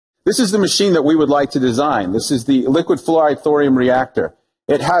This is the machine that we would like to design. This is the liquid fluoride thorium reactor.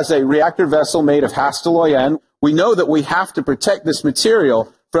 It has a reactor vessel made of Hastelloy-N. We know that we have to protect this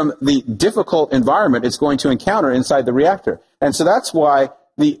material from the difficult environment it's going to encounter inside the reactor. And so that's why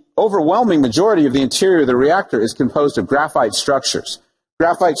the overwhelming majority of the interior of the reactor is composed of graphite structures.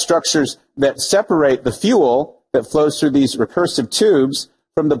 Graphite structures that separate the fuel that flows through these recursive tubes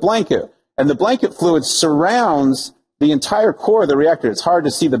from the blanket. And the blanket fluid surrounds the entire core of the reactor. It's hard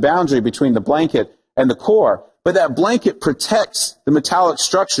to see the boundary between the blanket and the core, but that blanket protects the metallic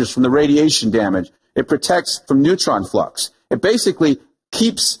structures from the radiation damage. It protects from neutron flux. It basically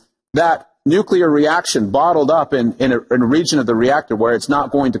keeps that nuclear reaction bottled up in a region of the reactor where it's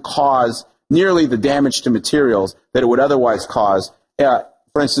not going to cause nearly the damage to materials that it would otherwise cause.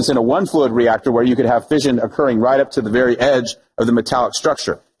 For instance, in a one-fluid reactor where you could have fission occurring right up to the very edge of the metallic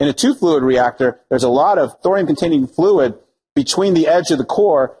structure. In a two-fluid reactor, there's a lot of thorium-containing fluid between the edge of the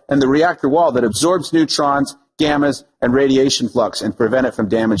core and the reactor wall that absorbs neutrons, gammas, and radiation flux and prevent it from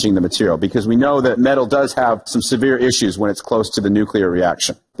damaging the material, because we know that metal does have some severe issues when it's close to the nuclear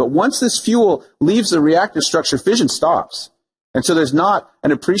reaction. But once this fuel leaves the reactor structure, fission stops. And so there's not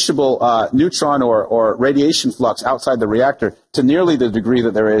an appreciable neutron or radiation flux outside the reactor to nearly the degree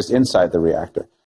that there is inside the reactor.